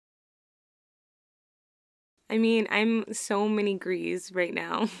I mean, I'm so many grees right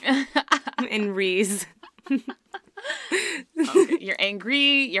now. And rees. Okay, you're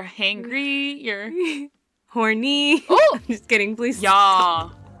angry, you're hangry, you're horny. Oh! Just kidding, please.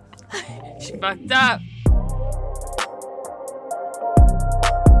 Y'all. She fucked up.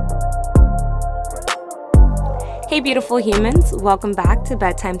 Hey, beautiful humans. Welcome back to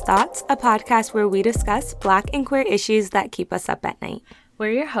Bedtime Thoughts, a podcast where we discuss Black and queer issues that keep us up at night.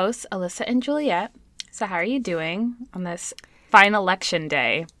 We're your hosts, Alyssa and Juliet. So how are you doing on this fine election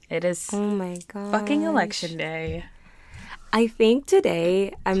day? It is Oh my god. fucking election day. I think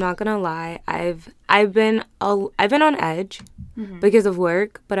today, I'm not gonna lie, I've been on edge because of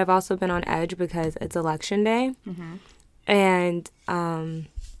work, but I've also been on edge because it's election day. And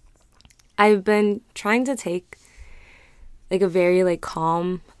I've been trying to take like a very like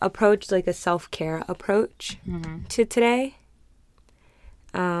calm approach, like a self-care approach to today.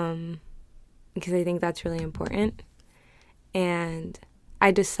 Because I think that's really important. And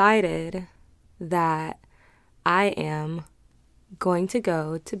I decided that I am going to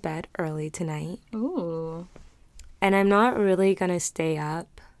go to bed early tonight. Ooh. And I'm not really going to stay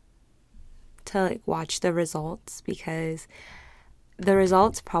up to like watch the results because the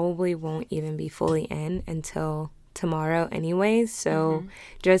results probably won't even be fully in until tomorrow anyways. So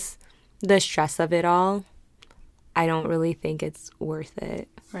just the stress of it all, I don't really think it's worth it.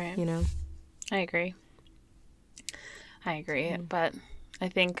 Right. You know? I agree. But I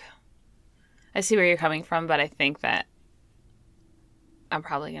think I see where you're coming from, but I think that I'm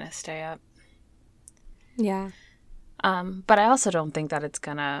probably going to stay up. Yeah. But I also don't think that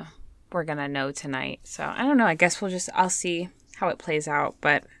we're going to know tonight. So I don't know. I guess I'll see how it plays out.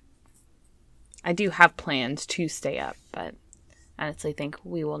 But I do have plans to stay up. But I honestly think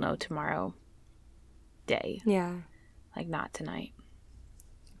we will know tomorrow day. Yeah. Like not tonight.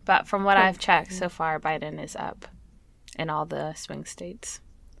 But from what I've checked so far, Biden is up in all the swing states.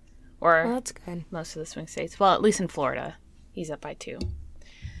 Or Well, that's good. most of the swing states. Well, at least in Florida, he's up by 2.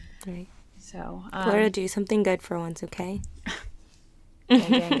 Right. So Florida, do something good for once, okay?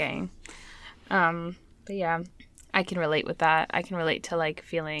 gang. But yeah, I can relate with that. I can relate to like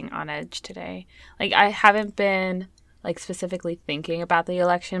feeling on edge today. Like I haven't been like specifically thinking about the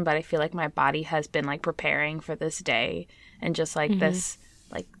election, but I feel like my body has been like preparing for this day and just like this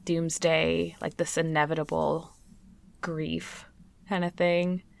like doomsday, like this inevitable grief kind of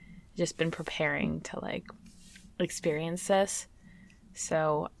thing. Just been preparing to like experience this.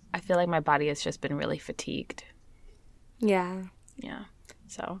 So I feel like my body has just been really fatigued. Yeah. Yeah.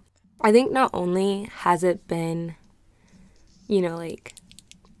 So I think not only has it been,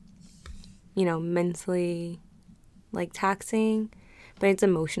 mentally, like, taxing, but it's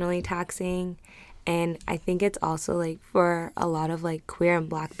emotionally taxing. And I think it's also, like, for a lot of, like, queer and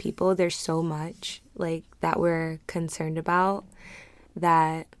Black people, there's so much, like, that we're concerned about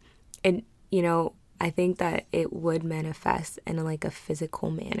that it, I think that it would manifest in, like, a physical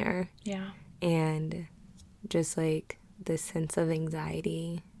manner. yeah. And just, like, this sense of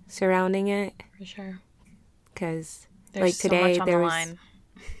anxiety surrounding it. For sure. Because, There's like, today, so much on the line.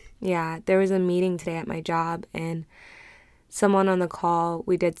 Yeah, there was a meeting today at my job, and someone on the call,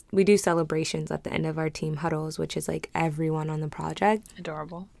 we do celebrations at the end of our team huddles, which is, like, everyone on the project.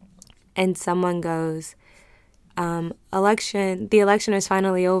 Adorable. And someone goes, the election is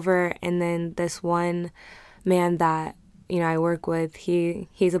finally over, and then this one man that, I work with,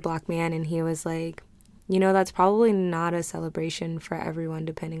 he's a Black man, and he was like, that's probably not a celebration for everyone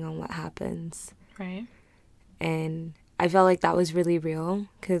depending on what happens. Right. And I felt like that was really real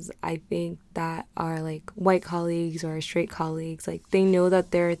because I think that our, like, white colleagues or our straight colleagues, like, they know that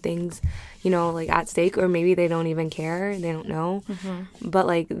there are things, like, at stake, or maybe they don't even care. They don't know. But,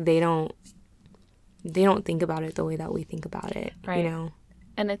 like, they don't think about it the way that we think about it, Right.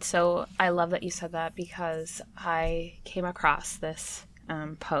 And I love that you said that because I came across this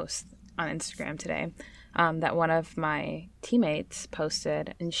post on Instagram today that one of my teammates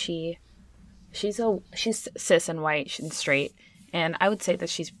posted, and she's cis and white and straight, and I would say that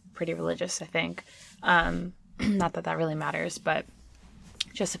she's pretty religious, I think. Not that really matters, but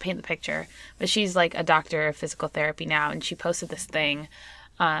just to paint the picture. But she's like a doctor of physical therapy now, and she posted this thing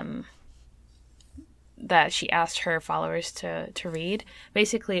that she asked her followers to read.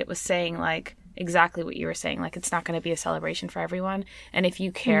 Basically, it was saying like exactly what you were saying, like it's not going to be a celebration for everyone, and if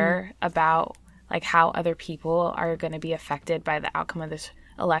you care about like how other people are going to be affected by the outcome of this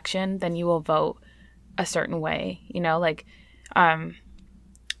election, then you will vote a certain way. Like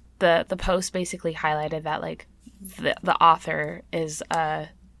the post basically highlighted that like the author is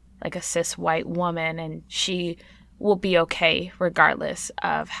like a cis white woman, and she will be okay regardless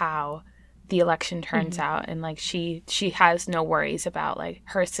of how the election turns out, and like she has no worries about like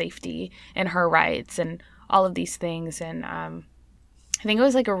her safety and her rights and all of these things. And I think it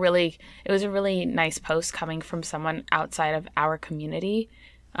was a really nice post coming from someone outside of our community,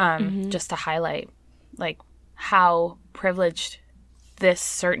 just to highlight like how privileged this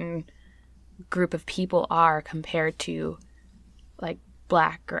certain group of people are compared to like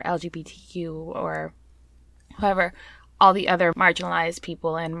Black or LGBTQ or however, all the other marginalized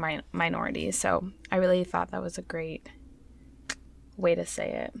people and minorities. So I really thought that was a great way to say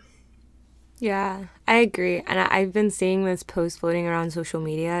it. Yeah, I agree. And I've been seeing this post floating around social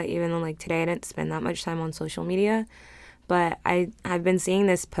media, even though like today I didn't spend that much time on social media. But I've been seeing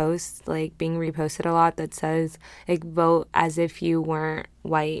this post like being reposted a lot that says like vote as if you weren't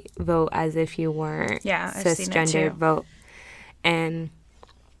white, vote as if you weren't cisgender, vote. And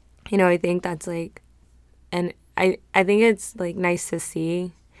I think that's like, and I think it's like nice to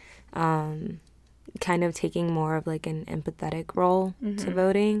see kind of taking more of like an empathetic role to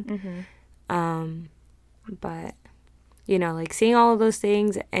voting. But like seeing all of those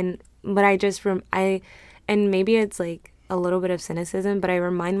things, but and maybe it's like a little bit of cynicism, but I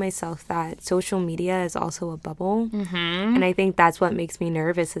remind myself that social media is also a bubble. And I think that's what makes me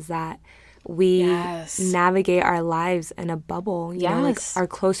nervous, is that we navigate our lives in a bubble. You know, like our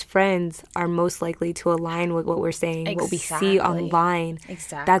close friends are most likely to align with what we're saying, what we see online.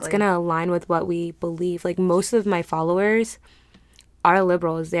 That's going to align with what we believe. Like most of my followers are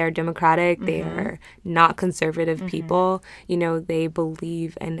liberals. They are democratic. They are not conservative people. They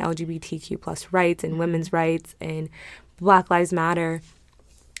believe in LGBTQ plus rights and women's rights and Black Lives Matter.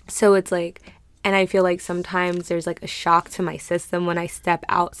 So it's like, and I feel like sometimes there's like a shock to my system when I step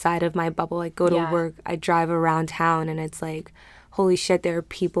outside of my bubble. Like go to work, I drive around town, and it's like, holy shit, there are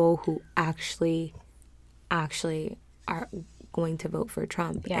people who actually are going to vote for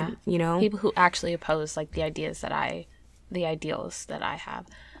Trump. Yeah. And, people who actually oppose like the ideals that I have.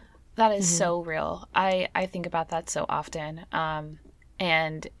 That is so real. I think about that so often.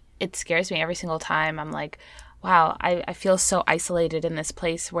 And it scares me every single time. I'm like, wow, I feel so isolated in this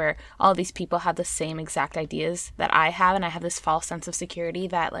place where all these people have the same exact ideas that I have, and I have this false sense of security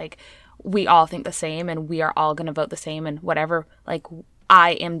that like we all think the same and we are all going to vote the same, and whatever like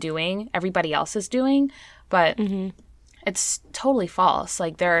I am doing, everybody else is doing. But it's totally false.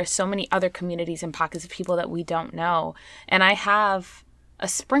 Like there are so many other communities and pockets of people that we don't know. And I have a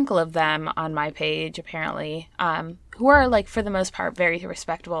sprinkle of them on my page, apparently, who are like, for the most part, very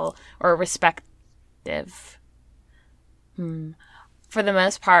respectable or respective. For the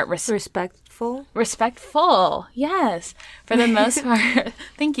most part, respectful. Yes. For the most part.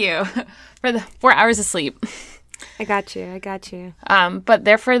 Thank you. For the 4 hours of sleep. I got you. But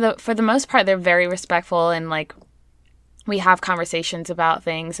they're for the most part, they're very respectful, and like we have conversations about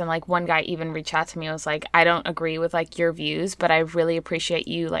things. And like one guy even reached out to me and was like, I don't agree with like your views, but I really appreciate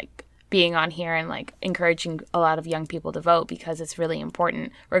you like being on here and like encouraging a lot of young people to vote, because it's really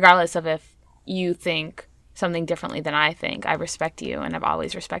important, regardless of if you think something differently than I think. I respect you, and I've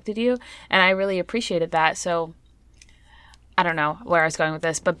always respected you, and I really appreciated that. So I don't know where I was going with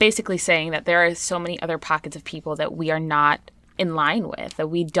this, but basically saying that there are so many other pockets of people that we are not in line with, that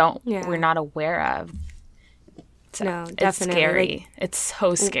we're not aware of. So no, definitely. It's scary. Like, it's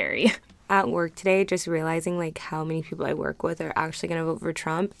so scary. At work today, just realizing like how many people I work with are actually going to vote for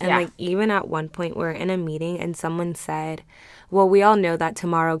Trump. And like even at one point we're in a meeting and someone said, well, we all know that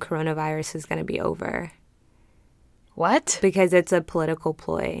tomorrow coronavirus is going to be over. What? Because it's a political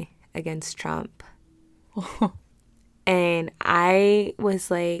ploy against Trump. And I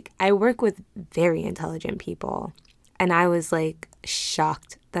was like, I work with very intelligent people, and I was like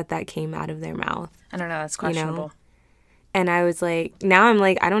shocked that came out of their mouth. I don't know, that's questionable. And I was like, now I'm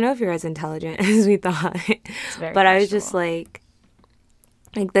like, I don't know if you're as intelligent as we thought. But I was just like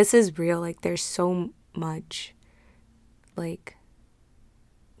this is real. Like there's so much like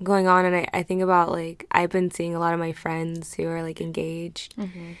going on, and I think about like I've been seeing a lot of my friends who are like engaged,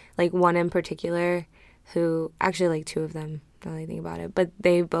 like one in particular who actually like two of them now that I think about it, but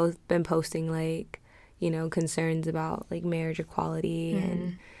they've both been posting like concerns about like marriage equality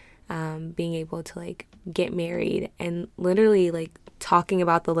and being able to like get married, and literally like talking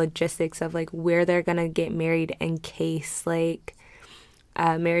about the logistics of like where they're gonna get married in case like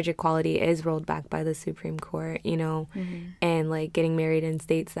marriage equality is rolled back by the Supreme Court, and like getting married in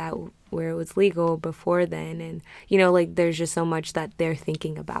states that where it was legal before then. And, like there's just so much that they're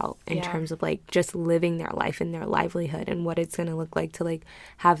thinking about in terms of like just living their life and their livelihood and what it's going to look like to like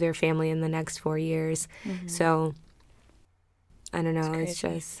have their family in the next 4 years. So I don't know.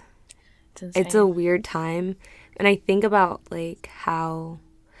 It's a weird time. And I think about like how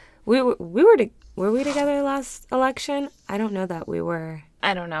were we together last election? I don't know that we were.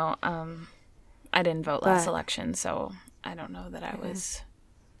 I don't know. I didn't vote last But election, so I don't know that I was.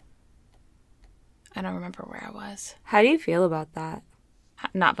 I don't remember where I was. how do you feel about that?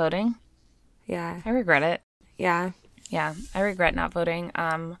 Not voting? Yeah. I regret it. Yeah. Yeah, I regret not voting.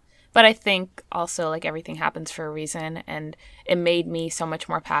 But I think also like everything happens for a reason, and it made me so much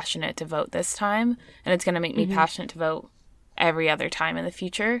more passionate to vote this time, and it's going to make me passionate to vote every other time in the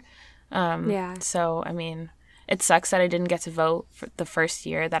future. Yeah. So, I mean, it sucks that I didn't get to vote for the first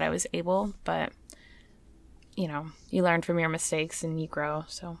year that I was able, but you know, you learn from your mistakes and you grow.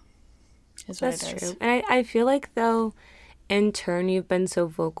 So, is what That's it is. true. And I feel like though in turn you've been so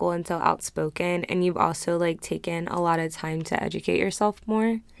vocal and so outspoken, and you've also like taken a lot of time to educate yourself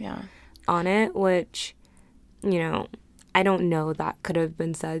more Yeah. on it, which, you know, I don't know that could have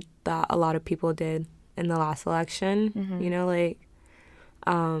been said that a lot of people did in the last election, you know, like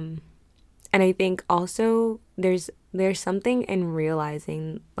and I think also there's something in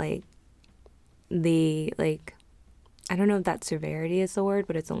realizing like the like I don't know if that severity is the word,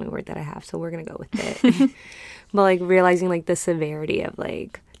 but it's the only word that I have, so we're gonna go with it. But like realizing like the severity of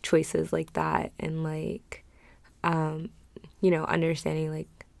like choices like that, and like you know, understanding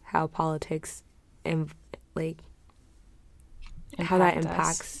like how politics and like how that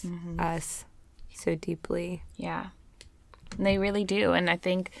impacts us so deeply. Yeah. And they really do. And I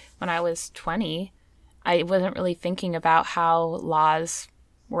think when I was 20, I wasn't really thinking about how laws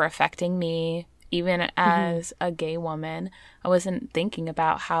were affecting me. Even as a gay woman, I wasn't thinking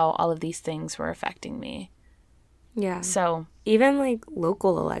about how all of these things were affecting me. Yeah. So, even like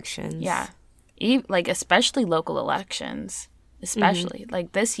local elections. yeah. Like, especially local elections. Especially.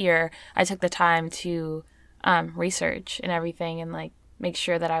 Like, this year, I took the time to research and everything and, like, make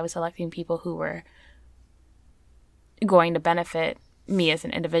sure that I was electing people who were going to benefit me as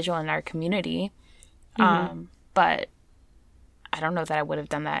an individual in our community. But I don't know that I would have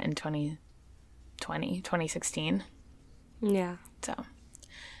done that in 2016. Yeah. So,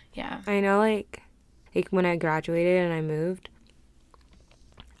 yeah. I know like when I graduated and I moved,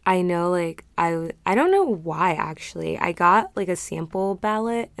 I know like I don't know why actually. I got like a sample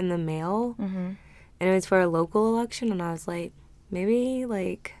ballot in the mail, and it was for a local election, and I was like, maybe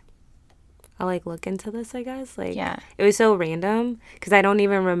like I'll like look into this, I guess. Like, Yeah. it was so random because I don't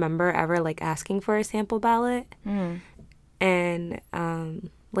even remember ever like asking for a sample ballot. And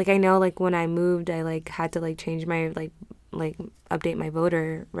like I know like when I moved, I like had to like change my like update my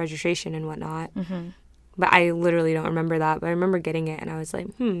voter registration and whatnot. But I literally don't remember that. But I remember getting it, and I was like,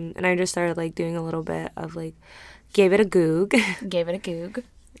 and I just started like doing a little bit of like gave it a goog. Gave it a goog.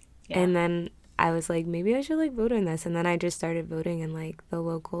 Yeah. And then I was like, maybe I should like vote in this. And then I just started voting in like the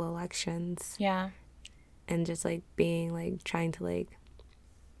local elections. Yeah. And just like being like trying to like,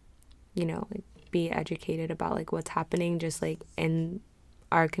 you know, like be educated about like what's happening just like in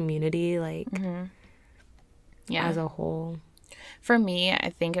our community, like Yeah. as a whole. For me,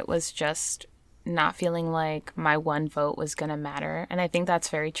 I think it was just not feeling like my one vote was going to matter. And I think that's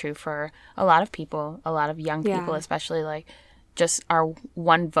very true for a lot of people, a lot of young people, especially like just our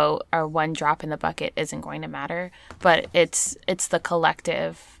one vote, our one drop in the bucket isn't going to matter. But it's the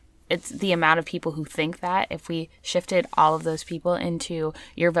collective. It's the amount of people who think that. If we shifted all of those people into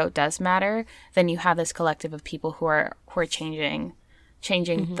your vote does matter, then you have this collective of people who are changing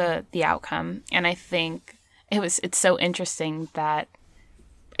the outcome. And I think it's so interesting that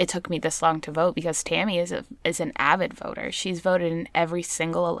it took me this long to vote because Tammy is an avid voter. She's voted in every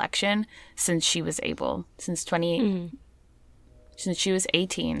single election since she was able, since she was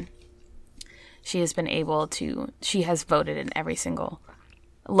 18. She has voted in every single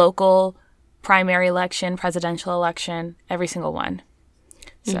local, primary election, presidential election, every single one.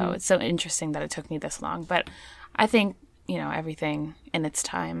 So it's so interesting that it took me this long. But I think, you know, everything in its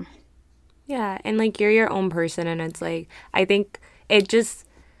time. Yeah, and like you're your own person, and it's like I think it just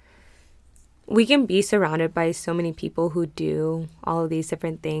we can be surrounded by so many people who do all of these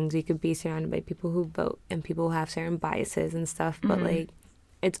different things. We could be surrounded by people who vote and people who have certain biases and stuff, but like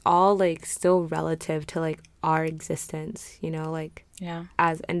it's all like still relative to like our existence, you know, like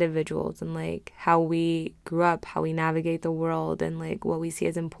as individuals, and like how we grew up, how we navigate the world, and like what we see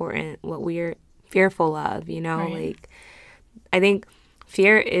as important, what we're fearful of, you know. Like I think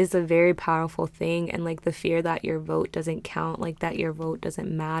fear is a very powerful thing, and like the fear that your vote doesn't count, like that your vote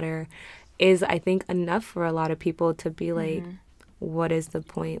doesn't matter, is I think enough for a lot of people to be like, what is the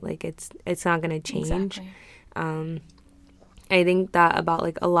point? Like it's not gonna change. Exactly. I think that about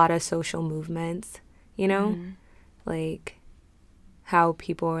like a lot of social movements, you know, like how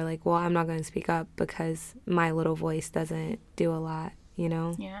people are like, well, I'm not gonna speak up because my little voice doesn't do a lot, you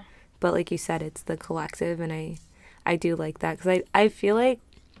know? Yeah. But like you said, it's the collective, and I do like that because I feel like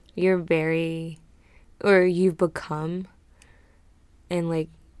you're very, or you've become in like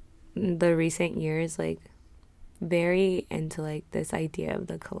the recent years, like very into like this idea of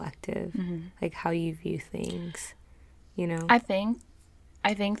the collective, like how you view things, you know? I think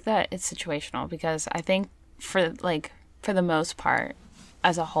that it's situational because I think for the most part,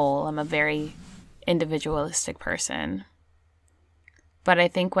 as a whole, I'm a very individualistic person. But I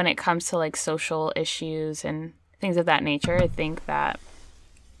think when it comes to like social issues and things of that nature, I think that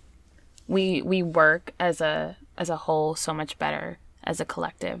we work as a whole so much better as a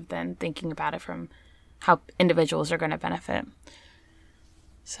collective than thinking about it from how individuals are going to benefit.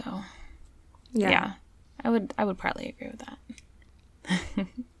 So, yeah, I would partly agree with that.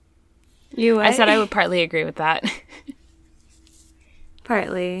 You what? I said I would partly agree with that.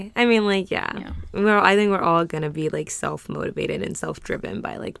 Partly. I mean, like, yeah. I think we're all going to be, like, self-motivated and self-driven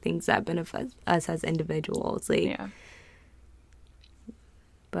by, like, things that benefit us as individuals. Like, Yeah.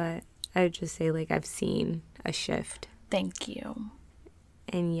 But I would just say, like, I've seen a shift. Thank you.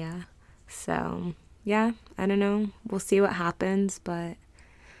 And, yeah. So, yeah, I don't know. We'll see what happens, but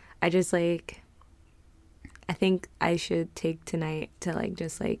I just, like, I think I should take tonight to, like,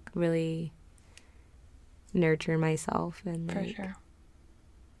 just, like, really nurture myself and, like,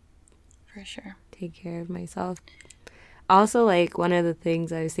 For sure. take care of myself. Also, like, one of the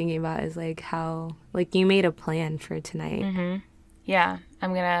things I was thinking about is, like, how, like, you made a plan for tonight. Mm-hmm. Yeah,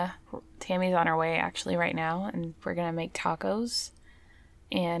 Tammy's on her way actually right now, and we're gonna make tacos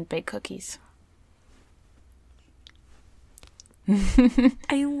and bake cookies.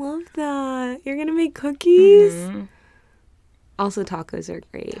 I love that. You're gonna make cookies? Mm-hmm. Also, tacos are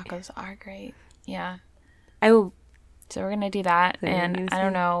great. Tacos are great. Yeah. I will. So we're gonna do that, What were you and gonna I say?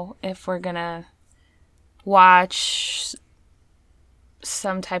 don't know if we're gonna watch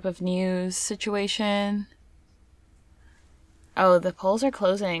some type of news situation. Oh, the polls are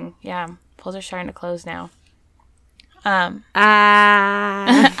closing. Yeah, polls are starting to close now. I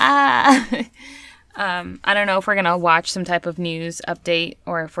don't know if we're gonna watch some type of news update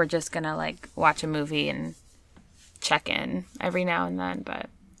or if we're just gonna like watch a movie and check in every now and then, but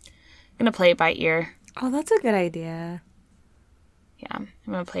I'm gonna play it by ear. Oh, that's a good idea. Yeah, I'm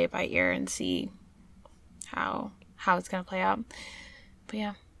gonna play it by ear and see how it's gonna play out. But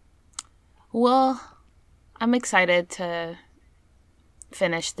yeah, well, I'm excited to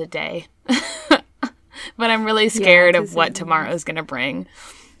finish the day, but I'm really scared of what tomorrow's gonna bring.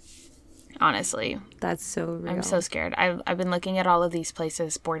 Honestly, That's so real. I'm so scared. I've been looking at all of these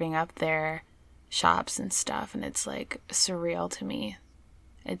places boarding up their shops and stuff, and it's like surreal to me.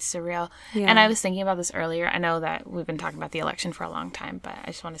 It's surreal. Yeah. And I was thinking about this earlier. I know that we've been talking about the election for a long time, but I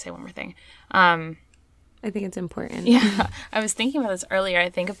just want to say one more thing. I think it's important. Yeah, I was thinking about this earlier. I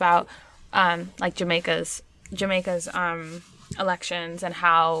think about like Jamaica's elections and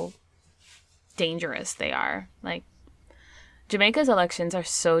how dangerous they are. Like Jamaica's elections are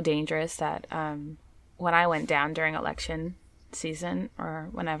so dangerous that when I went down during election season or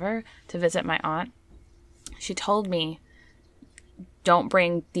whenever to visit my aunt, she told me, don't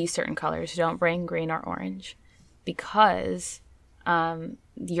bring these certain colors. Don't bring green or orange because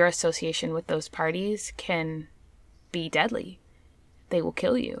your association with those parties can be deadly. They will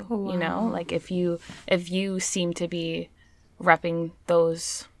kill you. Oh, wow. You know, like if you seem to be repping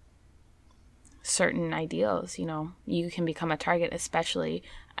those certain ideals, you know, you can become a target, especially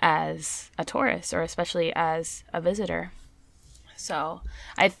as a tourist or especially as a visitor. So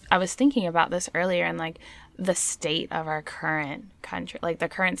I was thinking about this earlier and like the state of our current country, like the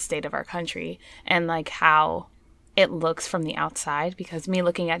current state of our country and like how it looks from the outside, because me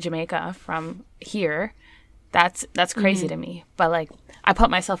looking at Jamaica from here, that's crazy to me. But like I put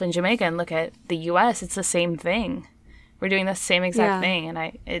myself in Jamaica and look at the US, it's the same thing. We're doing the same exact thing.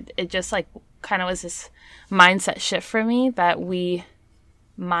 And it just like kind of was this mindset shift for me I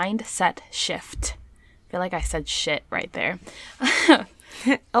feel like I said shit right there.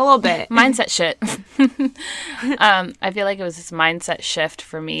 A little bit. Mindset shit. I feel like it was this mindset shift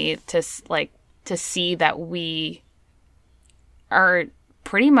for me to see that we are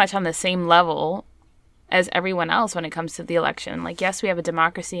pretty much on the same level as everyone else when it comes to the election. Like, yes, we have a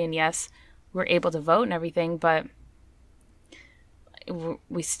democracy and yes, we're able to vote and everything, but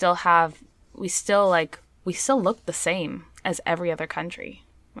we still look the same as every other country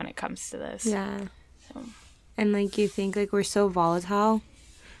when it comes to this. Yeah. So. And like you think like we're so volatile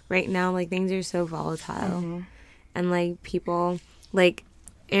right now, like things are so volatile. And like people like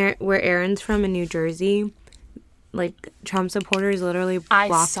where Aaron's from in New Jersey, like Trump supporters literally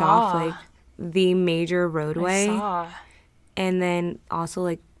blocked off like the major roadway. I saw. and then also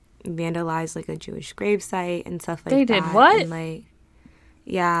like vandalized like a Jewish gravesite and stuff like They that. did what? And like,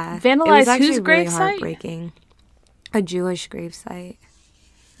 yeah, it was Vandalized actually whose really gravesite? heartbreaking. A Jewish gravesite.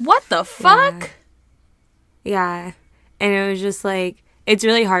 What the fuck? Yeah. And it was just like, it's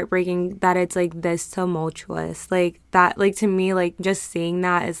really heartbreaking that it's like this tumultuous. Like that, like to me, like just seeing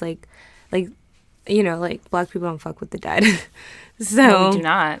that is like, you know, like Black people don't fuck with the dead. So No, we do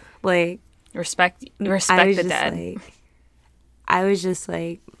not. like Respect I the was just dead. like, I was just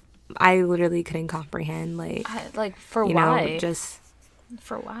like, I literally couldn't comprehend like, Like, for you why? know, just.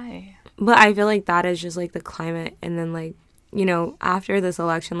 For why? But I feel like that is just like the climate, and then like, you know, after this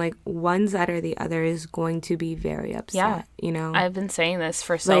election, like one side or the other is going to be very upset. Yeah. You know, I've been saying this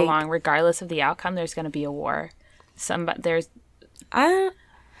for so Like- long. Regardless of the outcome, there's going to be a war. There's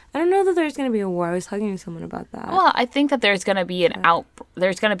I don't know that there's gonna be a war. I was talking to someone about that. well, I think that there's going to be an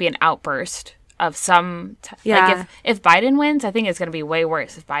outburst of some. Yeah. Like if Biden wins, I think it's going to be way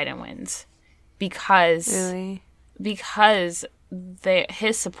worse if Biden wins, because Really?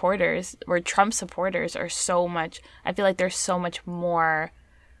 his supporters or Trump supporters are so much. I feel like there's so much more.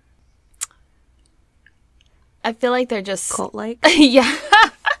 I feel like they're just Cult-like? yeah.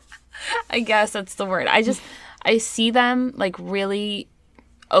 I guess that's the word. I see them like really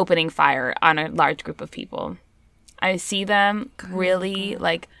opening fire on a large group of people. I see them really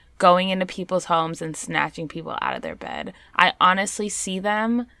like going into people's homes and snatching people out of their bed. I honestly see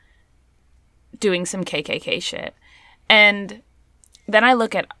them doing some KKK shit. And then I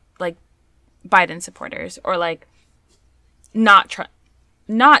look at like Biden supporters or like not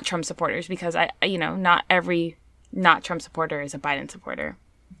Trump supporters, because not every not Trump supporter is a Biden supporter.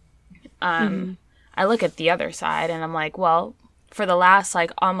 I look at the other side and I'm like, well, for the last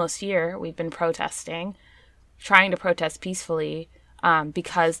like almost year, we've been protesting, trying to protest peacefully,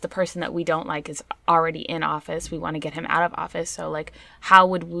 because the person that we don't like is already in office. We want to get him out of office. So like,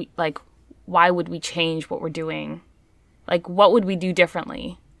 why would we change what we're doing? Like, what would we do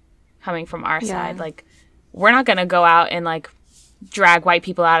differently coming from our side? Like, we're not going to go out and like drag white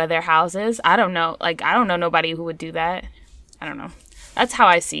people out of their houses. I don't know. Like, I don't know nobody who would do that. I don't know. That's how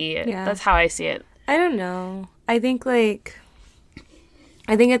I see it. Yeah. That's how I see it. I don't know. I think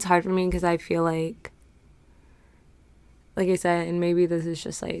it's hard for me because I feel like I said, and maybe this is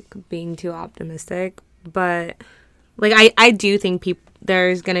just like being too optimistic, but like I do think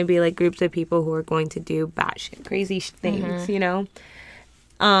there's gonna be like groups of people who are going to do batshit crazy things, you know.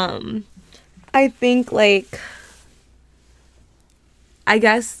 I think like, I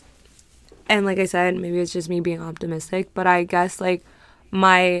guess, and like I said, maybe it's just me being optimistic, but I guess like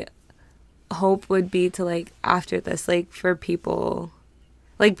my hope would be to like after this, like for people,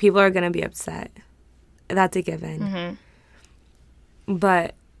 like people are gonna be upset. That's a given.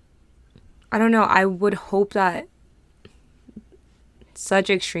 But I don't know. I would hope that such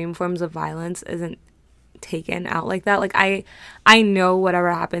extreme forms of violence isn't taken out like that. Like I know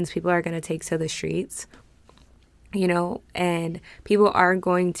whatever happens, people are gonna take to the streets, you know, and people are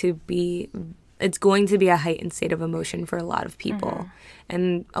going to be. It's going to be a heightened state of emotion for a lot of people,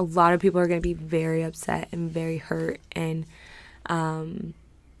 and a lot of people are going to be very upset and very hurt. And, but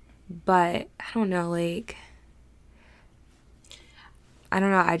I don't know, like, I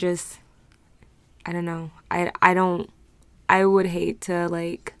don't know. I don't know. I would hate to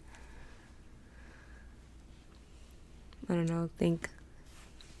like, I don't know, think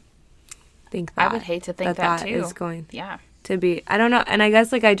that. I would hate to think that too. is going Yeah. to be. I don't know. And I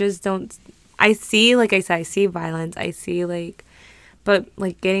guess like I just don't. I see, like I said, I see violence. I see like, but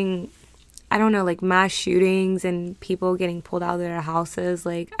like getting, I don't know, like mass shootings and people getting pulled out of their houses.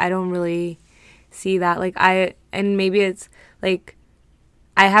 Like I don't really see that. Like and maybe it's like,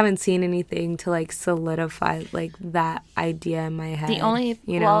 I haven't seen anything to like solidify like that idea in my head. The only,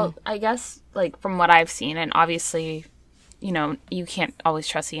 well, I guess like from what I've seen, and obviously, you know, you can't always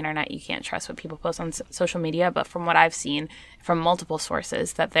trust the internet. You can't trust what people post on social media. But from what I've seen from multiple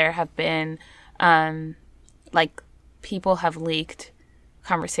sources, that there have been, like, people have leaked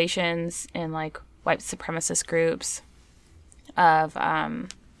conversations in like white supremacist groups of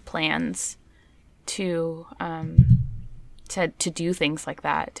plans to do things like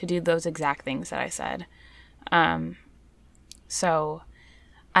that, to do those exact things that I said. So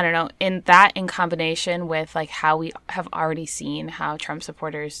I don't know, in combination with like how we have already seen how Trump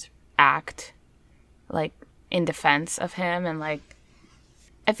supporters act like in defense of him, and like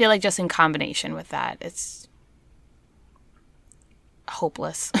I feel like just in combination with that, it's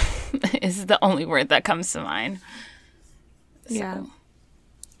hopeless is the only word that comes to mind. So, yeah,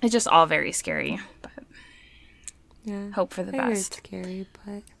 it's just all very scary. But Yeah. Hope for the I hear best. it's scary,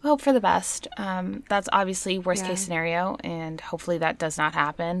 but Hope for the best. That's obviously worst Yeah. case scenario, and hopefully that does not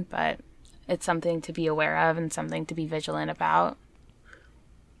happen, but it's something to be aware of and something to be vigilant about.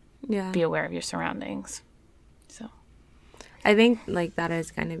 yeah. Be aware of your surroundings. So, I think like that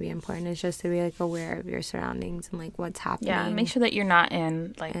is going to be important. It's just to be like aware of your surroundings and like what's happening. yeah, make sure that you're not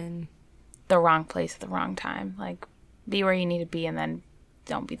in like And the wrong place at the wrong time. Like, be where you need to be and then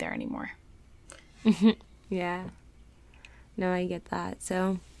don't be there anymore. yeah. No, I get that.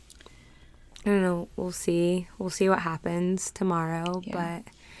 So I don't know. We'll see. We'll see what happens tomorrow. Yeah.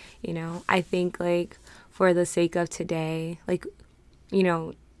 But, you know, I think like for the sake of today, like, you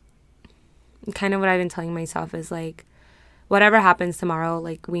know, kind of what I've been telling myself is like, whatever happens tomorrow,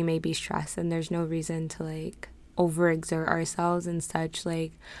 like we may be stressed and there's no reason to like overexert ourselves in such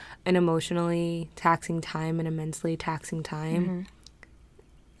like an emotionally taxing time and a mentally taxing time.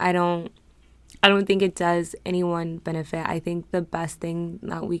 I don't think it does anyone benefit. I think the best thing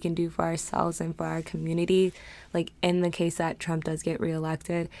that we can do for ourselves and for our community, like in the case that Trump does get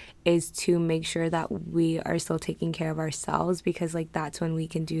reelected, is to make sure that we are still taking care of ourselves, because like that's when we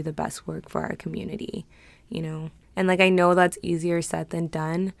can do the best work for our community, you know? And like I know that's easier said than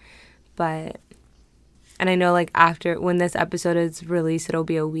done, but and I know like after when this episode is released, it'll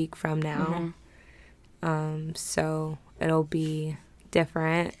be a week from now. So it'll be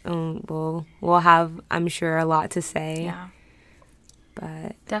different. We'll have, I'm sure, a lot to say. Yeah.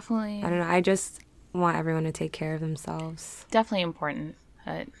 But Definitely. I don't know. I just want everyone to take care of themselves. Definitely important.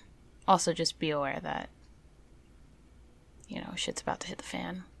 But also just be aware that, you know, shit's about to hit the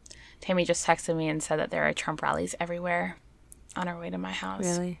fan. Tammy just texted me and said that there are Trump rallies everywhere on our way to my house.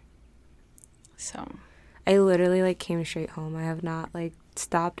 Really? So I literally like came straight home. I have not like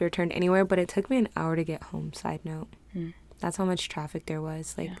stopped or turned anywhere, but it took me an hour to get home. Side note. That's how much traffic there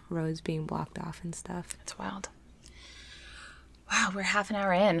was, like roads being blocked off and stuff. it's wild. Wow, we're half an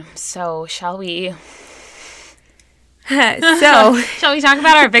hour in. So shall we So, shall we talk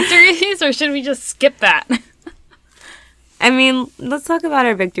about our victories or should we just skip that? I mean, let's talk about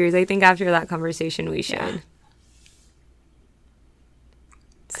our victories. I think after that conversation we should. Yeah.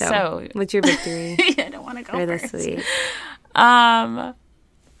 So, what's your victory I don't want to go for this first. week? My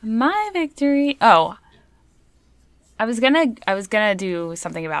victory. Oh, I was gonna do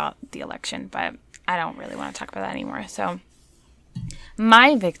something about the election, but I don't really want to talk about that anymore. So,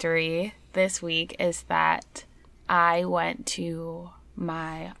 my victory this week is that I went to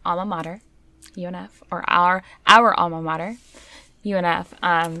my alma mater, UNF, or our alma mater, UNF.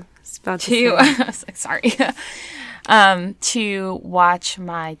 It's about To to I was like, sorry. To watch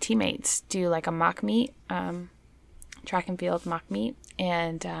my teammates do like a mock meet, track and field mock meet,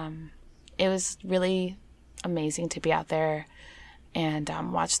 and it was really amazing to be out there and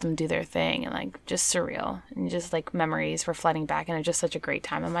watch them do their thing, and like just surreal, and just like memories were flooding back, and it was just such a great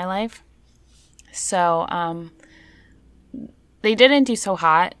time in my life. So they didn't do so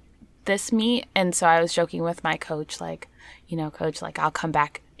hot this meet, and so I was joking with my coach, like, you know, coach, like I'll come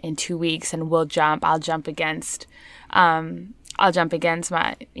back in 2 weeks and we'll jump. I'll jump against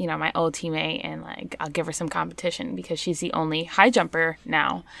my, you know, my old teammate, and like I'll give her some competition because she's the only high jumper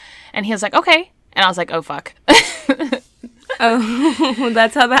now. And he was like, okay. And I was like, oh fuck. Oh,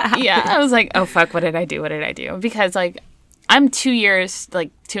 that's how that happened. Yeah, I was like, oh fuck, what did I do? Because like I'm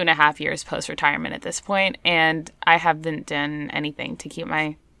 2.5 years post retirement at this point, and I haven't done anything to keep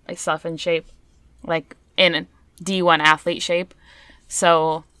myself in shape, like in D1 athlete shape.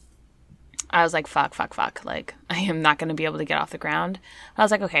 So I was like, fuck. Like, I am not going to be able to get off the ground. I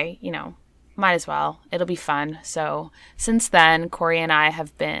was like, okay, you know, might as well. It'll be fun. So since then, Corey and I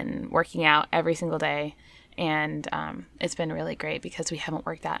have been working out every single day. And it's been really great because we haven't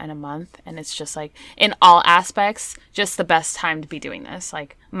worked out in a month. And it's just like, in all aspects, just the best time to be doing this.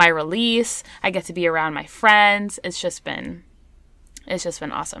 Like, my release, I get to be around my friends. It's just been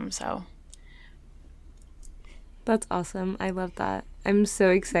awesome. So That's awesome. I love that. I'm so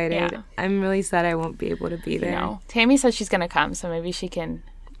excited. Yeah. I'm really sad I won't be able to be there. you know, Tammy says she's going to come. So maybe she can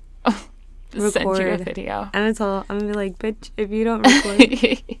send you a Record. video. I'm gonna be like, bitch, if you don't record,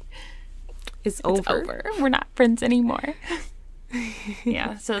 it's over. It's over. We're not friends anymore.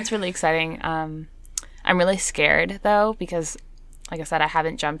 Yeah, so it's really exciting. I'm really scared though, because like I said, I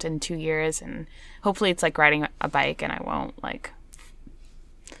haven't jumped in 2 years, and hopefully it's like riding a bike and I won't like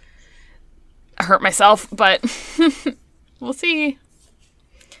hurt myself, but we'll see.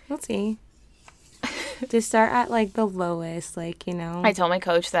 We'll see. Just start at like the lowest, like, you know. I told my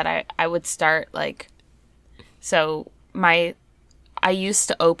coach that I would start like, so I used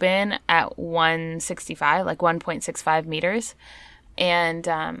to open at 165, like 1.65 meters. And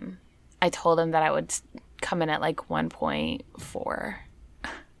I told him that I would come in at like 1.4.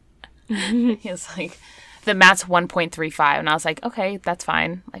 He was like, the mat's 1.35. And I was like, okay, that's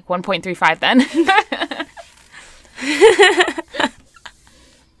fine. Like 1.35 then.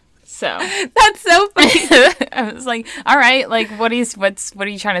 So That's so funny. I was like, all right, like what are you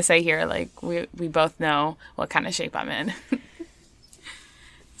trying to say here? Like we both know what kind of shape I'm in.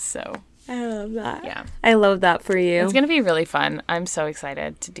 So I love that. yeah. I love that for you. It's going to be really fun. I'm so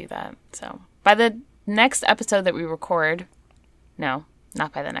excited to do that. So by the next episode that we record, no,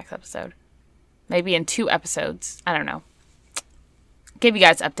 not by the next episode, maybe in 2 episodes, I don't know. Give you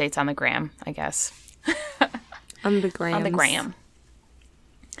guys updates on the gram, I guess. On the gram. On the gram.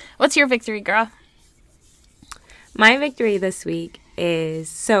 What's your victory, girl? My victory this week is,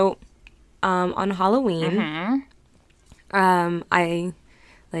 so on Halloween, I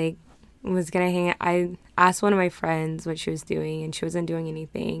like was gonna hang out. I asked one of my friends what she was doing, and she wasn't doing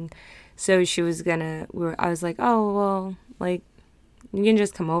anything. So she was gonna, I was like, oh, well, like, you can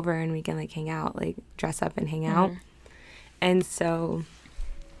just come over and we can, like, hang out, like, dress up and hang out. And so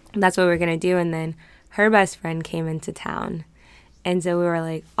that's what we were gonna do. And then her best friend came into town. And so we were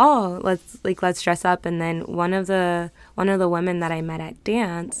like, oh, let's dress up. And then one of the women that I met at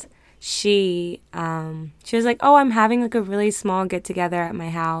dance, she was like, oh, I'm having like a really small get together at my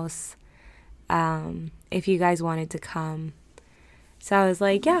house. If you guys wanted to come. So I was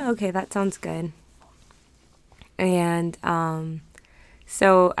like, yeah, okay, that sounds good. And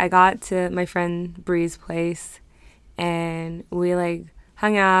so I got to my friend Bree's place, and we like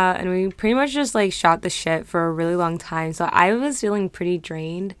hung out, and we pretty much just like shot the shit for a really long time. So I was feeling pretty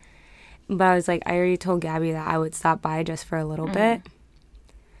drained, but I was like, I already told Gabby that I would stop by just for a little bit.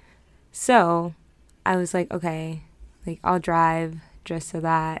 So I was like, okay, like I'll drive just so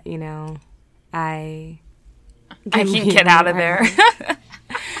that, you know, I can get out of there.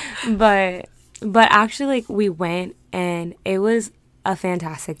 But actually, like, we went, and it was a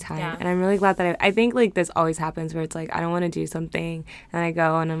fantastic time. Yeah. And I'm really glad that I think like this always happens where it's like I don't want to do something and I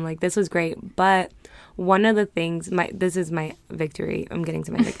go and I'm like, this was great. But one of the things, this is my victory, I'm getting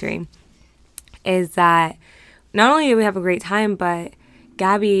to my victory, is that not only did we have a great time, but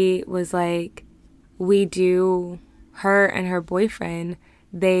Gabby was like, her and her boyfriend,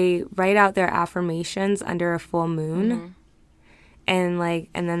 they write out their affirmations under a full moon. And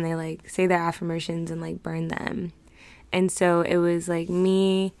then they like say their affirmations and like burn them. And so it was like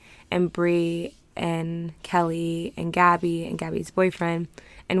me and Bree and Kelly and Gabby's boyfriend,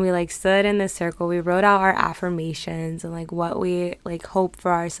 and we like stood in this circle. We wrote out our affirmations and like what we like hope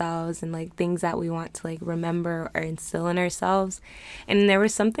for ourselves and like things that we want to like remember or instill in ourselves. And there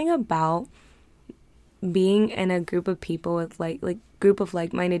was something about being in a group of people with like group of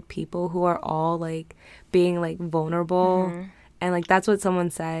like-minded people who are all like being like vulnerable. And, like, that's what someone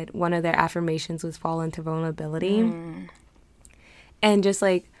said. One of their affirmations was fall into vulnerability. And just,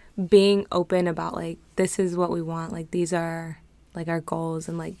 like, being open about, like, this is what we want. Like, these are, like, our goals.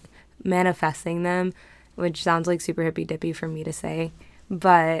 And, like, manifesting them, which sounds, like, super hippy-dippy for me to say.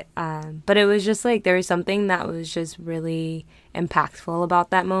 But it was just, like, there was something that was just really impactful about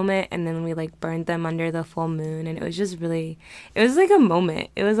that moment. And then we, like, burned them under the full moon. And it was just really, it was, like, a moment.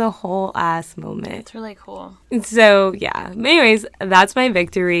 It was a whole-ass moment. It's really cool. So, yeah. Anyways, that's my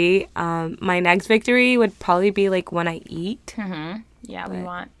victory. My next victory would probably be, like, when I eat. Yeah, we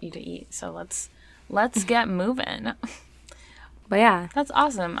want you to eat. So let's get moving. But, yeah. That's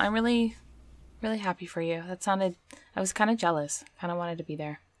awesome. I'm really, really happy for you. I was kind of jealous. Kind of wanted to be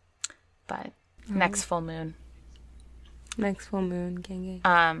there. But next full moon. Next full moon,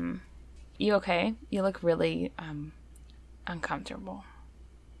 gang. You okay? You look really uncomfortable.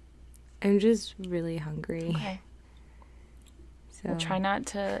 I'm just really hungry. Okay. So Well, try not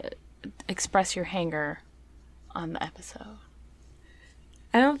to express your hanger on the episode.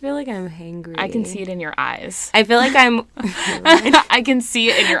 I don't feel like I'm hangry. I can see it in your eyes. I feel like I'm... I can see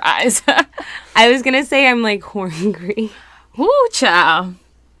it in your eyes. I was going to say I'm, like, hungry. Woo, child.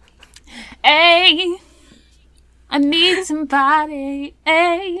 Hey, I need somebody.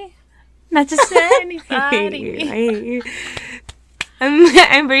 Hey, not just anybody.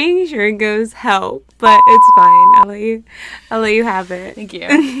 I'm pretty sure it goes help, but it's fine. I'll let you have it. Thank you.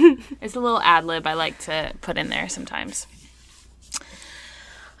 It's a little ad lib I like to put in there sometimes.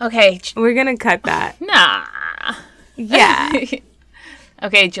 Okay. We're gonna cut that. Nah. Yeah.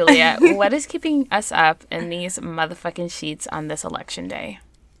 Okay, Julia, what is keeping us up in these motherfucking sheets on this election day?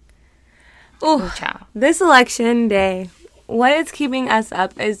 Ooh, child. This election day, what is keeping us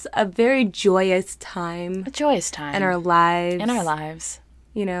up is a very joyous time. A joyous time. In our lives. In our lives.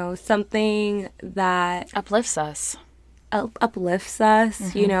 You know, something that uplifts us. uplifts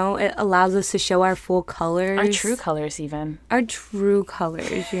us, you know, it allows us to show our full colors. Our true colors, even. Our true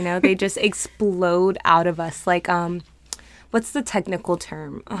colors, you know, they just explode out of us. Like, what's the technical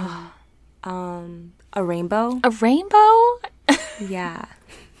term? A rainbow? A rainbow? Yeah.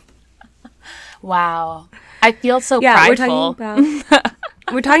 Wow. I feel so Yeah, prideful.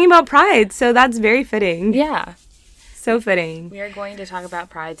 we're talking about pride, so that's very fitting. Yeah. So fitting. We are going to talk about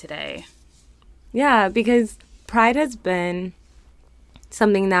pride today. Yeah, because pride has been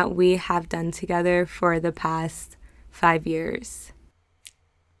something that we have done together for the past 5 years.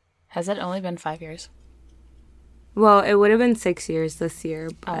 Has it only been 5 years? Well, it would have been 6 years this year,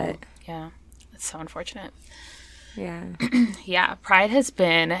 but Oh, yeah. That's so unfortunate. yeah. Yeah, pride has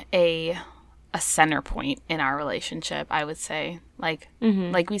been a center point in our relationship, I would say. Like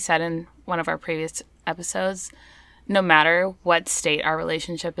we said in one of our previous episodes, no matter what state our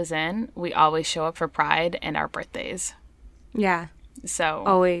relationship is in, we always show up for pride and our birthdays. Yeah. So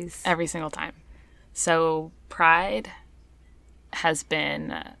Always. every single time. So pride has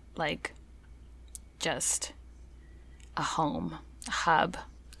been like just a home, a hub,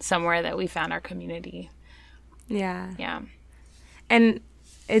 somewhere that we found our community. Yeah. Yeah. And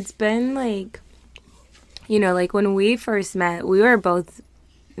it's been like, you know, like when we first met, we were both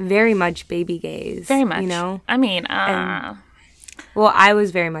very much baby gays. Very much. You know? I mean, Well, I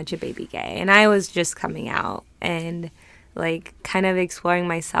was very much a baby gay, and I was just coming out and like kind of exploring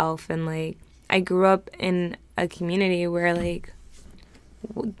myself. And like I grew up in a community where like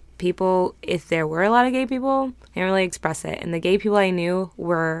people, if there were a lot of gay people, they didn't really express it. And the gay people I knew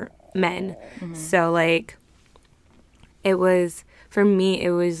were men. So like it was, for me,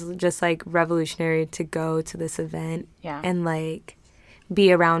 it was just like revolutionary to go to this event and like be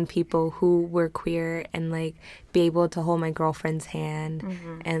around people who were queer and like be able to hold my girlfriend's hand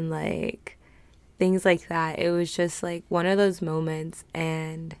and like things like that. It was just like one of those moments,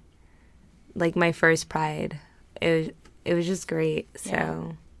 and like my first pride, it was just great.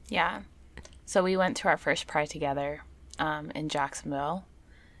 So yeah. So we went to our first pride together in Jacksonville,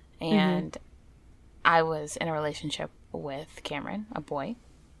 and I was in a relationship with Cameron, a boy,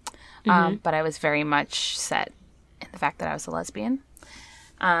 but I was very much set in the fact that I was a lesbian.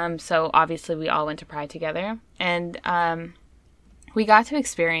 So obviously we all went to Pride together, and we got to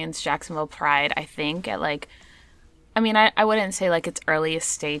experience Jacksonville Pride, I think, at like, I mean, I wouldn't say like its earliest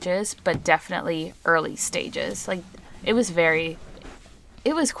stages, but definitely early stages. Like it was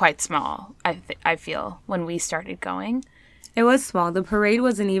quite small, I feel, when we started going. it was small. The parade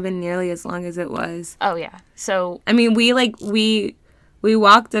wasn't even nearly as long as it was. Oh yeah. So I mean, we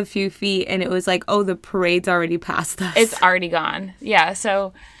walked a few feet and it was like, oh, the parade's already past us. it's already gone. Yeah.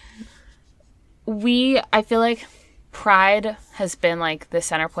 So I feel like Pride has been like the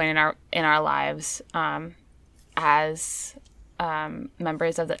center point in our lives as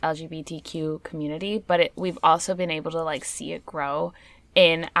members of the LGBTQ community, but we've also been able to like see it grow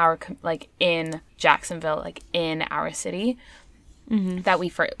in our like in Jacksonville, like in our city, that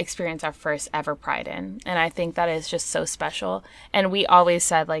we experienced our first ever Pride in. And I think that is just so special. And we always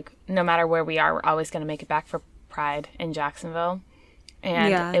said, like, no matter where we are, we're always going to make it back for Pride in Jacksonville.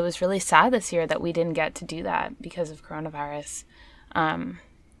 And it was really sad this year that we didn't get to do that because of coronavirus. And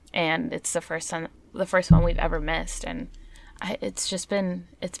it's the first one we've ever missed. And it's been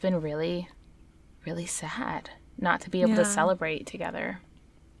really, really sad not to be able to celebrate together.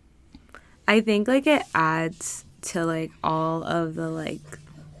 I think like it adds to like all of the like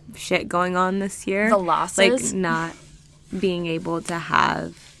shit going on this year. The losses. Like not being able to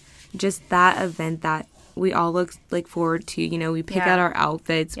have just that event that we all look like forward to. You know, we pick out our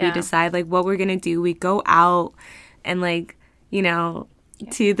outfits. We decide like what we're going to do. We go out and like, you know,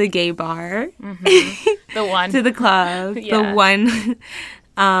 to the gay bar. The one. To the club. The one.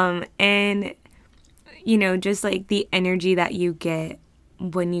 And, you know, just like the energy that you get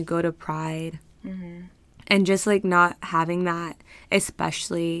when you go to Pride. And just like not having that,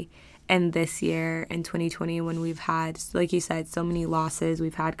 especially in this year in 2020 when we've had, like you said, so many losses.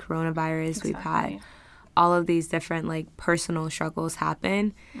 We've had coronavirus. We've had all of these different like personal struggles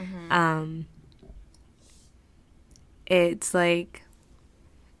happen. It's like,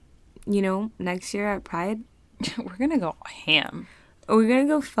 you know, next year at Pride, we're gonna go ham. We're gonna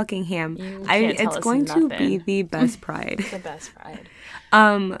go fucking ham. It's going to be the best Pride. The best Pride.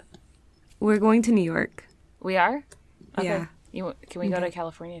 We're going to New York. We are? Okay. Yeah. Can we go to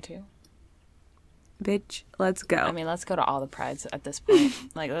California too? Bitch, let's go. I mean, let's go to all the prides at this point.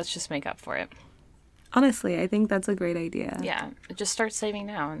 Like, let's just make up for it. Honestly, I think that's a great idea. Yeah. Just start saving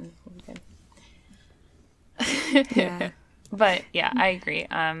now and we'll Yeah. But yeah, I agree.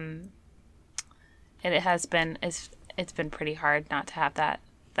 It has been it's been pretty hard not to have that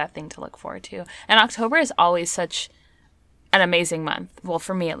thing to look forward to. And October is always such an amazing month. Well,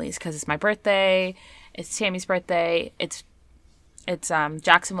 for me at least, because it's my birthday, it's Tammy's birthday, it's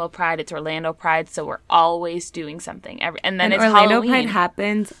Jacksonville Pride, it's Orlando Pride, so we're always doing something. And then it's Orlando Halloween. Pride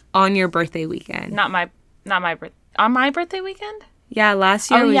happens on your birthday weekend. Not my on my birthday weekend? Yeah, last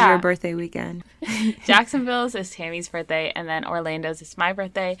year was your birthday weekend. Jacksonville's is Tammy's birthday, and then Orlando's is my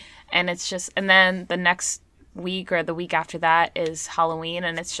birthday, and it's just, and then the next week or the week after that is Halloween,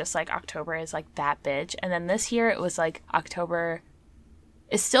 and it's just like October is like that bitch. And then this year it was like October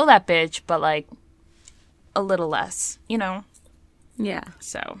is still that bitch, but like a little less, you know? Yeah.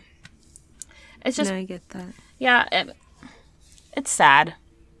 So it's just, no, I get that. Yeah, it's sad,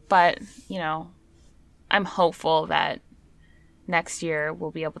 but you know, I'm hopeful that next year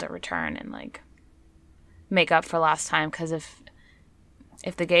we'll be able to return and like make up for last time, because if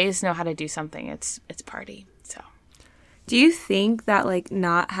the gays know how to do something, it's party. So do you think that like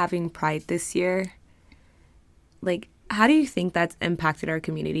not having Pride this year, like how do you think that's impacted our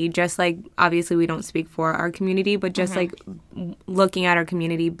community? Just like obviously we don't speak for our community, but just like looking at our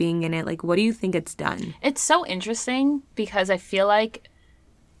community, being in it, like what do you think it's done? It's so interesting because I feel like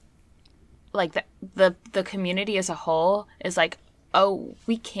the community as a whole is like, oh,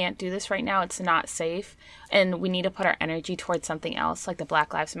 we can't do this right now. It's not safe. And we need to put our energy towards something else, like the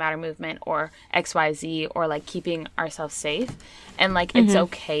Black Lives Matter movement or XYZ, or like keeping ourselves safe. And like, it's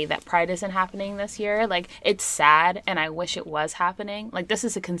okay that Pride isn't happening this year. Like, it's sad and I wish it was happening. Like, this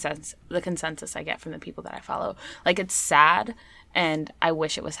is the consensus I get from the people that I follow. Like, it's sad and I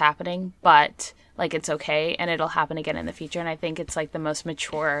wish it was happening, but like, it's okay and it'll happen again in the future. And I think it's like the most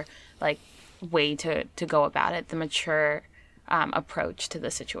mature, like, way to go about it, the mature approach to the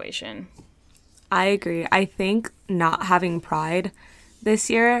situation. I agree. I think not having Pride this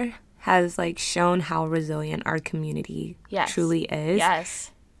year has like shown how resilient our community truly is.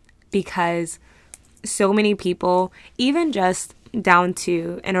 Yes. Because so many people, even just down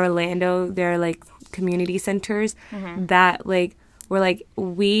to in Orlando, there are like community centers that like we're like,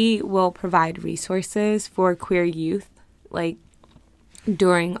 we will provide resources for queer youth like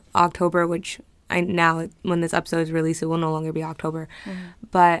during October, which now when this episode is released, it will no longer be October.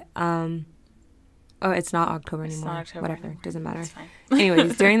 But it's not October anymore. It's not October Whatever, anymore. doesn't matter. It's fine.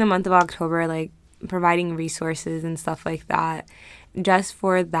 Anyways, during the month of October, like providing resources and stuff like that, just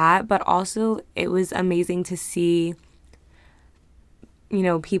for that. But also, it was amazing to see, you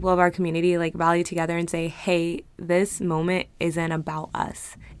know, people of our community like rally together and say, hey, this moment isn't about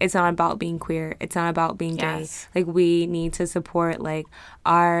us. It's not about being queer. It's not about being gay. Like, we need to support like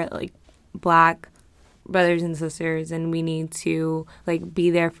our like Black brothers and sisters, and we need to like be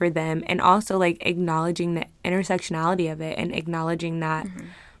there for them, and also like acknowledging the intersectionality of it and acknowledging that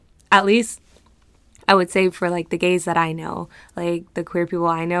at least I would say for like the gays that I know, like the queer people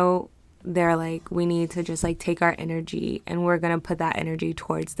I know, they're like, we need to just like take our energy and we're going to put that energy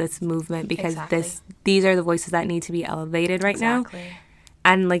towards this movement, because these are the voices that need to be elevated right now.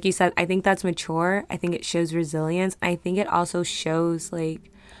 And like you said, I think that's mature. I think it shows resilience. I think it also shows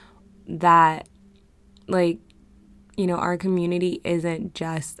like that, like, you know, our community isn't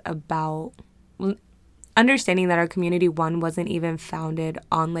just about understanding that our community, one, wasn't even founded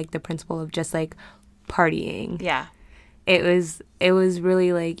on like the principle of just like partying. Yeah. It was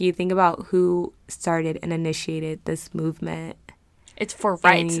really like, you think about who started and initiated this movement. It's for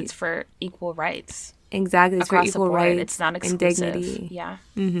rights. It's for equal rights. Exactly. It's for equal rights. It's not exclusive. And dignity. Yeah.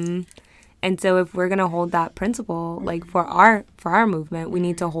 And so if we're going to hold that principle, like for our movement, we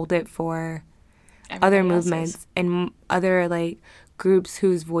need to hold it for other movements and other like groups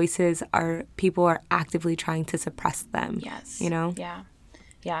whose voices people are actively trying to suppress them. Yes. You know? Yeah.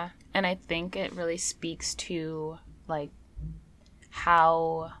 Yeah. And I think it really speaks to like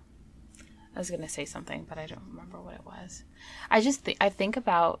how, I was going to say something, but I don't remember what it was. I think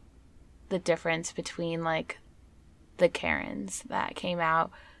about the difference between like the Karens that came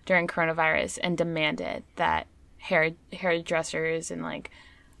out during coronavirus and demanded that hairdressers and like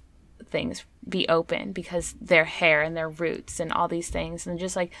things be open because their hair and their roots and all these things, and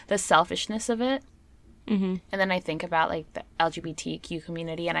just like the selfishness of it. And then I think about like the LGBTQ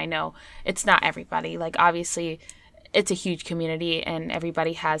community, and I know it's not everybody. Like obviously it's a huge community and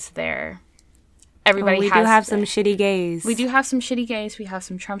everybody has their... We do have some shitty gays. We do have some shitty gays. We have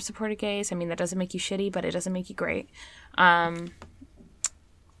some Trump supporter gays. I mean, that doesn't make you shitty, but it doesn't make you great.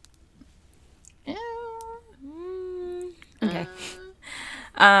 Okay.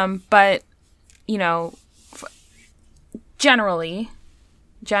 But, you know, generally,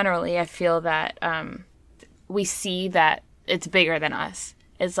 I feel that we see that it's bigger than us.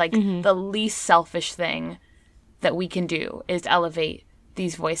 It's like the least selfish thing that we can do is elevate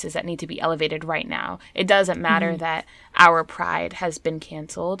these voices that need to be elevated right now. It doesn't matter that our pride has been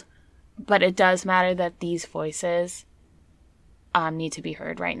canceled, but it does matter that these voices need to be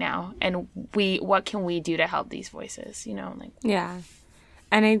heard right now. And what can we do to help these voices? Yeah.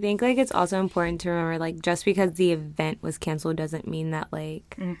 And I think, like, it's also important to remember, like, just because the event was canceled doesn't mean that,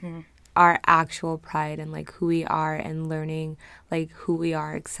 like, our actual pride and, like, who we are and learning, like, who we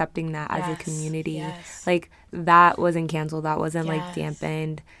are, accepting that as a community, like, that wasn't canceled. That wasn't, like,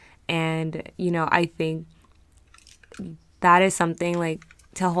 dampened. And, I think that is something, like,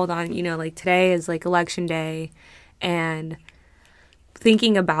 to hold on, like, today is, like, election day. And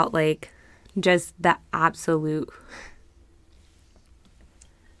thinking about, like, just the absolute...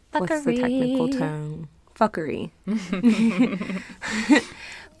 What's the technical term? Fuckery.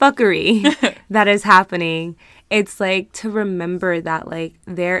 Fuckery that is happening. It's like to remember that, like,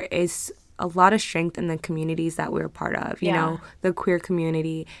 there is a lot of strength in the communities that we're part of, you know, the queer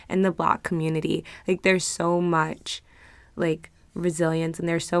community and the Black community. Like, there's so much, like, resilience and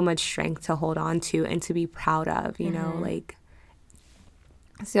there's so much strength to hold on to and to be proud of, you know, like.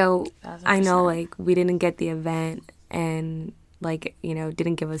 So 100%. I know, like, we didn't get the event and, like,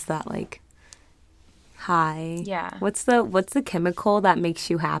 didn't give us that, like, high. Yeah. What's the chemical that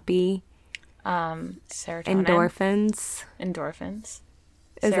makes you happy? Serotonin. Endorphins.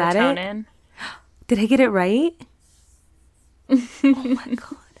 Is that it? Did I get it right? Oh my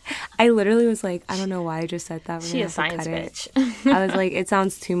God. I literally was like, I don't know why I just said that. She a science bitch. I was like, it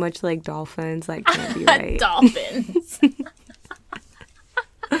sounds too much like dolphins. That can't be right. Dolphins.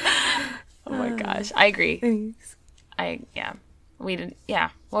 Oh my gosh. I agree. Thanks. We didn't. Yeah.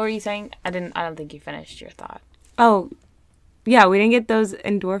 What were you saying? I don't think you finished your thought. Oh, yeah. We didn't get those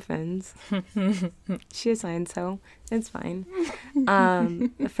endorphins. She assigned, so it's fine.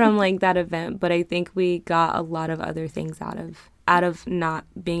 From, like, that event, but I think we got a lot of other things out of not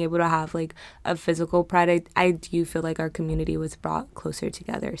being able to have, like, a physical pride. I do feel like our community was brought closer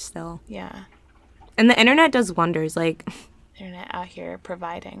together still. Yeah. And the internet does wonders. Like, internet out here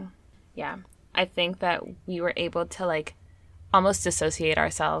providing. Yeah. I think that we were able to, like, almost dissociate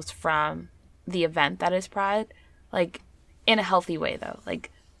ourselves from the event that is Pride, like, in a healthy way, though.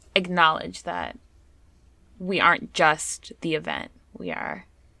 Like, acknowledge that we aren't just the event. We are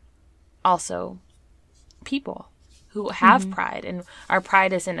also people who have pride, and our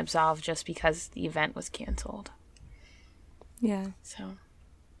pride isn't absolved just because the event was canceled. Yeah. So,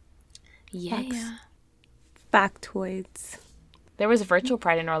 yeah. Factoids. There was a virtual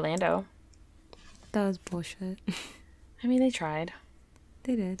Pride in Orlando. That was bullshit. I mean, they tried.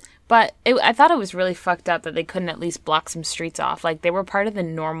 They did. But I thought it was really fucked up that they couldn't at least block some streets off. Like, they were part of the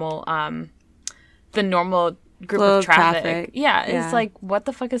normal group of traffic. Yeah, it's like, what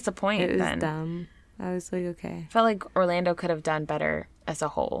the fuck is the point then? It was dumb. I was like, okay. I felt like Orlando could have done better as a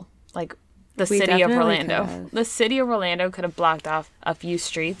whole. Like, the city of Orlando. The city of Orlando could have blocked off a few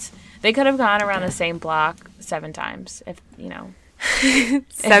streets. They could have gone around the same block 7 times, if,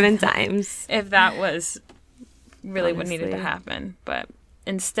 7 times. If that was really what needed to happen. But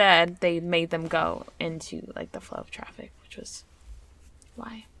instead, they made them go into, like, the flow of traffic, which was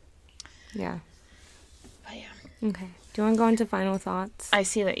why. Yeah. But yeah. Okay. Do you want to go into final thoughts? I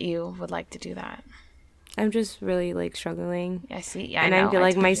see that you would like to do that. I'm just really, like, struggling. I see. Yeah, and I feel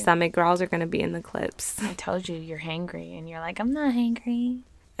like my stomach growls are going to be in the clips. I told you you're hangry, and you're like, I'm not hangry.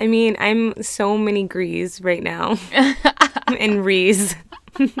 I mean, I'm so many grees right now. And rees.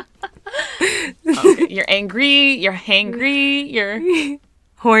 Okay. You're angry, you're hangry, you're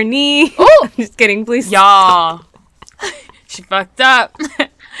horny. Oh! Just kidding, please. Y'all. She fucked up.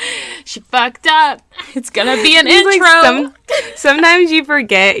 She fucked up. It's gonna be an intro. Like sometimes you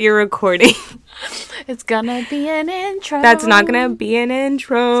forget you're recording. It's gonna be an intro. That's not gonna be an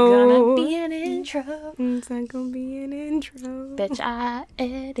intro. It's gonna be an intro. It's not gonna be an intro. Bitch, I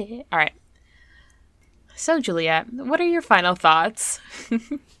edit. All right. So, Juliet, what are your final thoughts?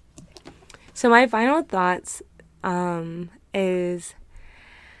 So my final thoughts is,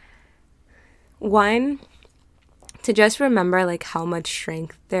 one, to just remember, like, how much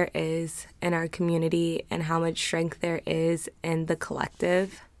strength there is in our community and how much strength there is in the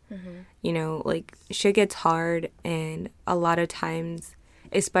collective. Like, shit gets hard, and a lot of times,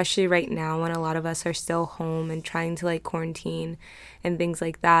 especially right now when a lot of us are still home and trying to, like, quarantine and things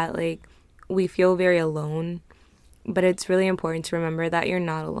like that, like, we feel very alone. But it's really important to remember that you're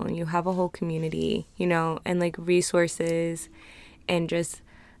not alone. You have a whole community, and, like, resources and just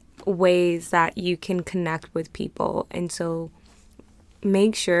ways that you can connect with people. And so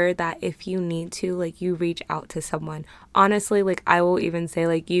make sure that if you need to, like, you reach out to someone. Honestly, like, I will even say,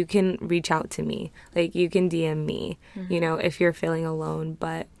 like, you can reach out to me. Like, you can DM me, you know, if you're feeling alone.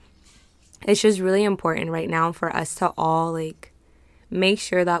 But it's just really important right now for us to all, like, make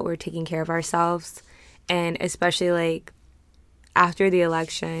sure that we're taking care of ourselves. And especially, like, after the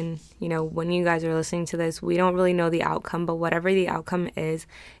election, you know, when you guys are listening to this, we don't really know the outcome. But whatever the outcome is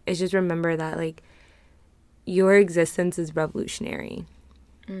just remember that, like, your existence is revolutionary,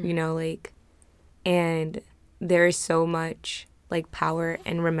 you know, like, and there is so much, like, power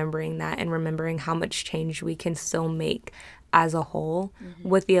in remembering that and remembering how much change we can still make as a whole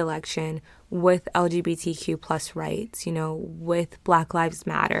with the election, with LGBTQ plus rights, you know, with Black Lives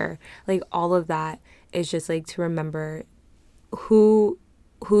Matter. Like, all of that is just, like, to remember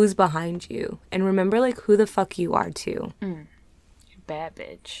who's behind you, and remember, like, who the fuck you are too. Bad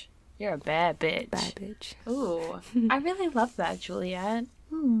bitch. You're a bad bitch. Bad bitch. Ooh, I really love that, Juliet.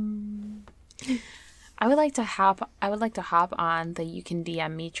 I would like to hop on the you can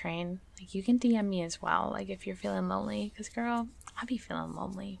DM me train. Like, you can DM me as well. Like, if you're feeling lonely, because girl, I be feeling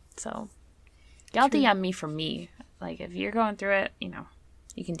lonely. So y'all DM me for me. Like, if you're going through it, you know,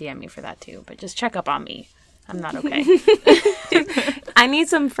 you can DM me for that too. But just check up on me. I'm not okay. I need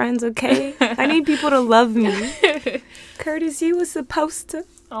some friends, okay? I need people to love me. Curtis, you was supposed to.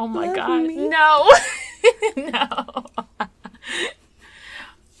 Oh my love God. me. No. No.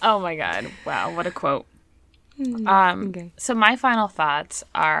 Oh my God. Wow. What a quote. Okay. So my final thoughts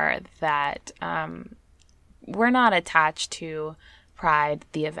are that we're not attached to Pride,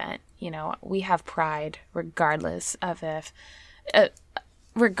 the event. You know, we have pride regardless of if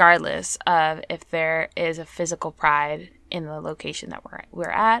there is a physical pride in the location that we're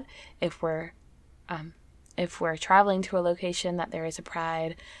at, if we're traveling to a location that there is a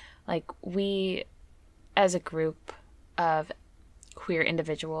pride. Like, we as a group of queer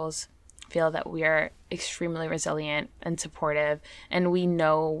individuals feel that we are extremely resilient and supportive, and we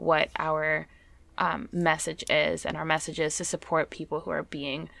know what our message is, and our message is to support people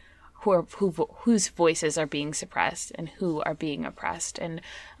whose voices are being suppressed and who are being oppressed. And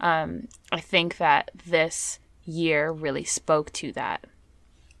I think that this year really spoke to that,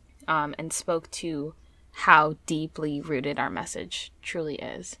 and spoke to how deeply rooted our message truly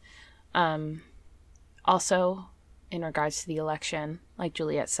is. Also, in regards to the election, like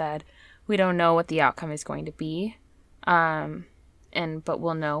Juliet said, we don't know what the outcome is going to be, but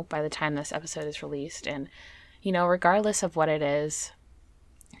we'll know by the time this episode is released. And, you know, regardless of what it is,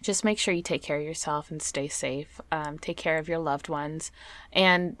 just make sure you take care of yourself and stay safe. Take care of your loved ones.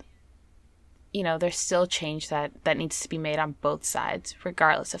 And, you know, there's still change that needs to be made on both sides,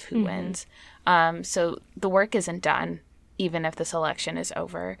 regardless of who wins. So the work isn't done, even if this election is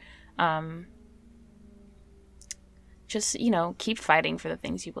over. Just, you know, keep fighting for the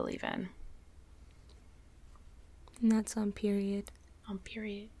things you believe in. And that's on period. On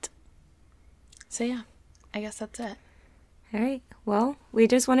period. So yeah, I guess that's it. All right. Well, we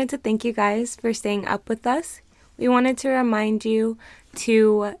just wanted to thank you guys for staying up with us. We wanted to remind you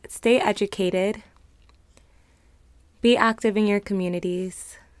to stay educated, be active in your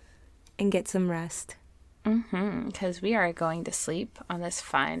communities, and get some rest. Because we are going to sleep on this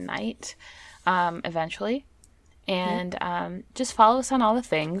fine night eventually. And just follow us on all the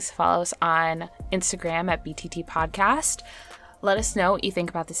things. Follow us on Instagram at BTT Podcast. Let us know what you think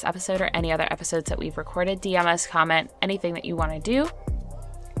about this episode or any other episodes that we've recorded. DM us, comment, anything that you want to do.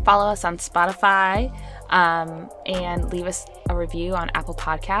 Follow us on Spotify, and leave us a review on Apple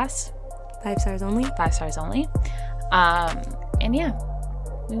Podcasts. 5 stars only. 5 stars only. And yeah,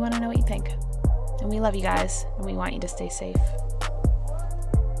 we want to know what you think. And we love you guys, and we want you to stay safe.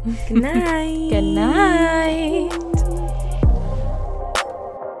 Good night. Good night.